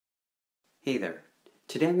Hey there.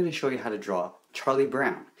 Today I'm going to show you how to draw Charlie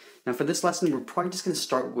Brown. Now for this lesson we're probably just going to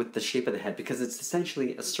start with the shape of the head because it's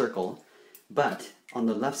essentially a circle, but on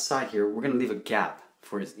the left side here we're going to leave a gap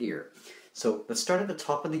for his ear. So let's start at the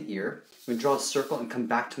top of the ear. I'm going to draw a circle and come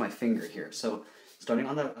back to my finger here. So starting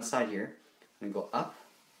on the left side here, I'm going to go up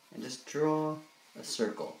and just draw a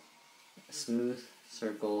circle. A smooth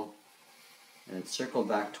circle, and then circle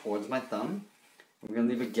back towards my thumb. We're going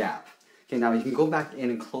to leave a gap. Okay, now you can go back in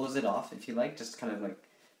and close it off if you like, just kind of like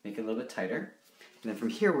make it a little bit tighter. And then from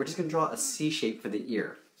here, we're just going to draw a C shape for the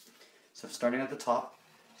ear. So starting at the top,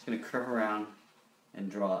 just going to curve around and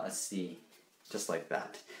draw a C, just like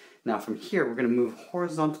that. Now from here, we're going to move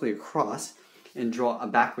horizontally across and draw a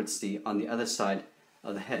backward C on the other side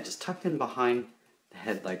of the head, just tucked in behind the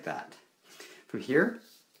head like that. From here,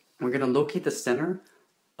 we're going to locate the center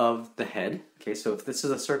of the head. Okay, so if this is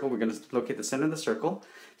a circle, we're going to locate the center of the circle.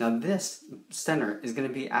 Now this center is going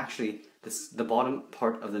to be actually the bottom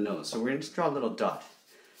part of the nose. So we're going to just draw a little dot.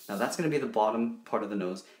 Now that's going to be the bottom part of the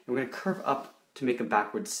nose, and we're going to curve up to make a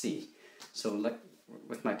backward C. So like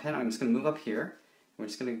with my pen, I'm just going to move up here. We're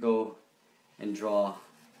just going to go and draw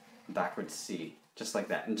a backward C, just like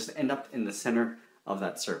that, and just end up in the center of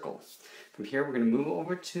that circle. From here, we're going to move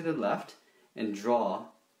over to the left and draw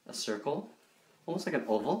a circle, almost like an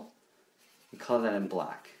oval, and color that in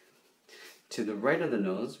black. To the right of the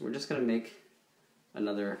nose, we're just going to make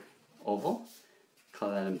another oval,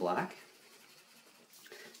 color that in black.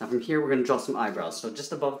 Now from here, we're going to draw some eyebrows. So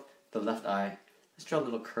just above the left eye, let's draw a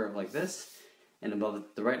little curve like this, and above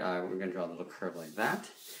the right eye, we're going to draw a little curve like that.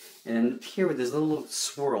 And then here, there's a little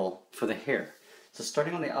swirl for the hair. So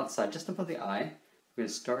starting on the outside, just above the eye, we're going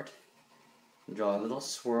to start and draw a little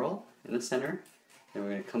swirl in the center. Then we're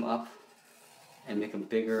going to come up and make a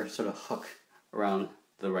bigger sort of hook around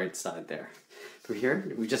the right side there. From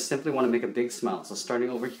here, we just simply want to make a big smile. So starting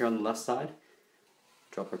over here on the left side,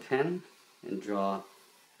 drop our pen and draw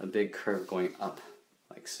a big curve going up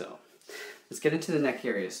like so. Let's get into the neck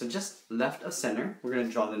area. So just left of center, we're going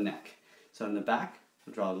to draw the neck. So in the back,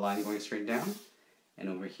 we'll draw a line going straight down, and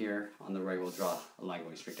over here on the right, we'll draw a line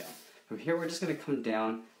going straight down. From here, we're just going to come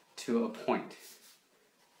down to a point,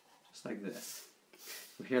 just like this.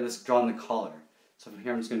 From here, let's draw in the collar. So from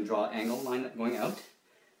here, I'm just going to draw an angle line going out,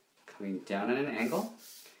 coming down at an angle,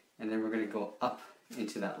 and then we're going to go up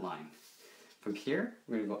into that line. From here,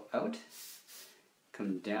 we're going to go out,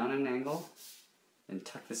 come down at an angle, and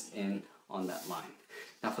tuck this in on that line.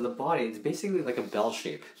 Now for the body, it's basically like a bell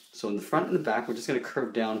shape. So in the front and the back, we're just going to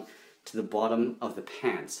curve down to the bottom of the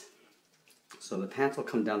pants. So the pants will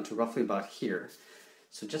come down to roughly about here.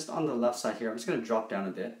 So just on the left side here, I'm just going to drop down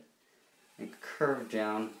a bit and curve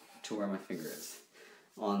down to where my finger is.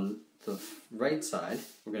 On the right side,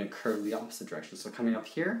 we're going to curve the opposite direction. So coming up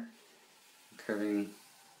here, curving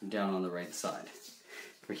down on the right side.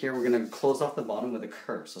 For here, we're going to close off the bottom with a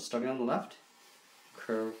curve. So starting on the left,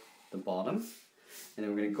 curve the bottom, and then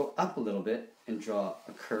we're going to go up a little bit and draw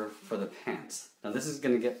a curve for the pants. Now this is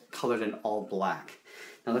going to get colored in all black.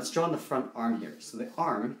 Now let's draw on the front arm here. So the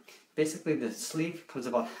arm, basically the sleeve comes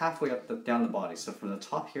about halfway up down the body. So from the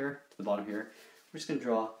top here to the bottom here, we're just going to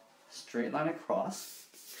draw a straight line across,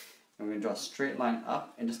 and we're going to draw a straight line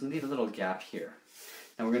up and just leave a little gap here.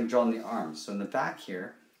 Now we're going to draw on the arms. So in the back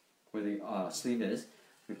here, where the sleeve is,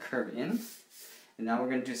 we curve in, and now we're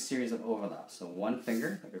going to do a series of overlaps. So one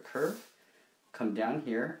finger, like a curve, come down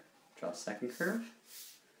here, draw a second curve,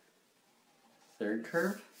 third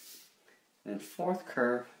curve, and then fourth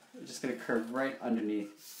curve. We're just going to curve right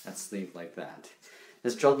underneath that sleeve like that.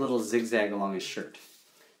 Let's draw a little zigzag along his shirt.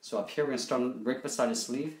 So up here, we're going to start right beside his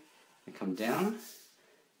sleeve and come down.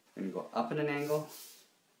 We're going to go up at an angle,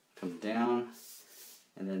 come down,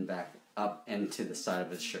 and then back up into the side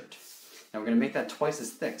of his shirt. Now we're going to make that twice as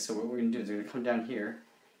thick. So what we're going to do is we're going to come down here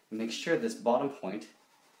and make sure this bottom point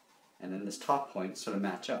and then this top point sort of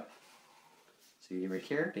match up. So you get right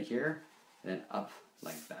here to here, and then up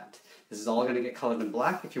like that. This is all going to get colored in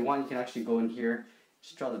black. If you want, you can actually go in here,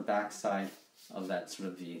 just draw the back side of that sort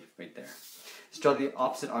of V right there. Let's draw the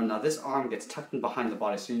opposite arm. Now this arm gets tucked in behind the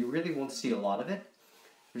body, so you really won't see a lot of it.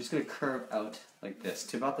 We're just going to curve out like this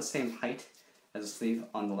to about the same height as the sleeve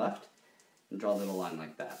on the left, and draw a little line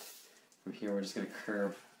like that. From here, we're just going to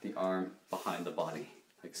curve the arm behind the body,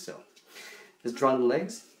 like so. Let's draw the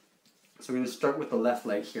legs. So we're going to start with the left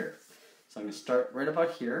leg here. So I'm going to start right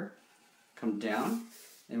about here, come down,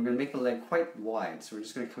 and we're going to make the leg quite wide. So we're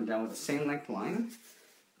just going to come down with the same length line,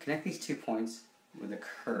 connect these 2 points with a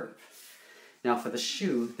curve. Now for the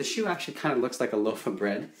shoe actually kind of looks like a loaf of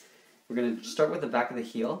bread. We're going to start with the back of the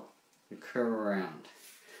heel and curve around.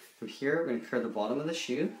 From here, we're going to curve the bottom of the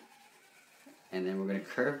shoe, And then we're going to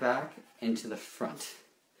curve back into the front.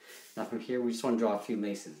 Now from here, we just want to draw a few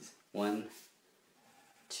laces. 1,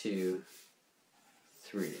 2,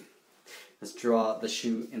 3. Let's draw the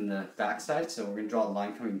shoe in the back side. So we're going to draw a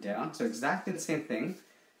line coming down. So exactly the same thing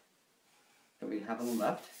that we have on the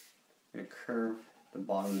left. We're going to curve the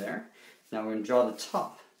bottom there. Now we're going to draw the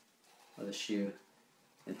top of the shoe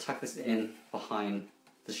and tuck this in behind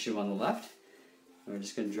the shoe on the left. And we're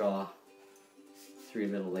just going to draw 3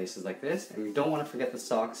 little laces like this. And we don't want to forget the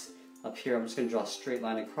socks. Up here, I'm just going to draw a straight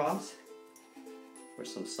line across for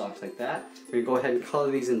some socks like that. We're going to go ahead and color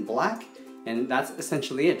these in black. And that's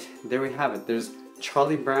essentially it. There we have it. There's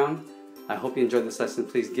Charlie Brown. I hope you enjoyed this lesson.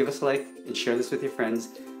 Please give us a like and share this with your friends.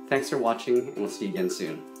 Thanks for watching, and we'll see you again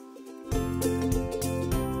soon.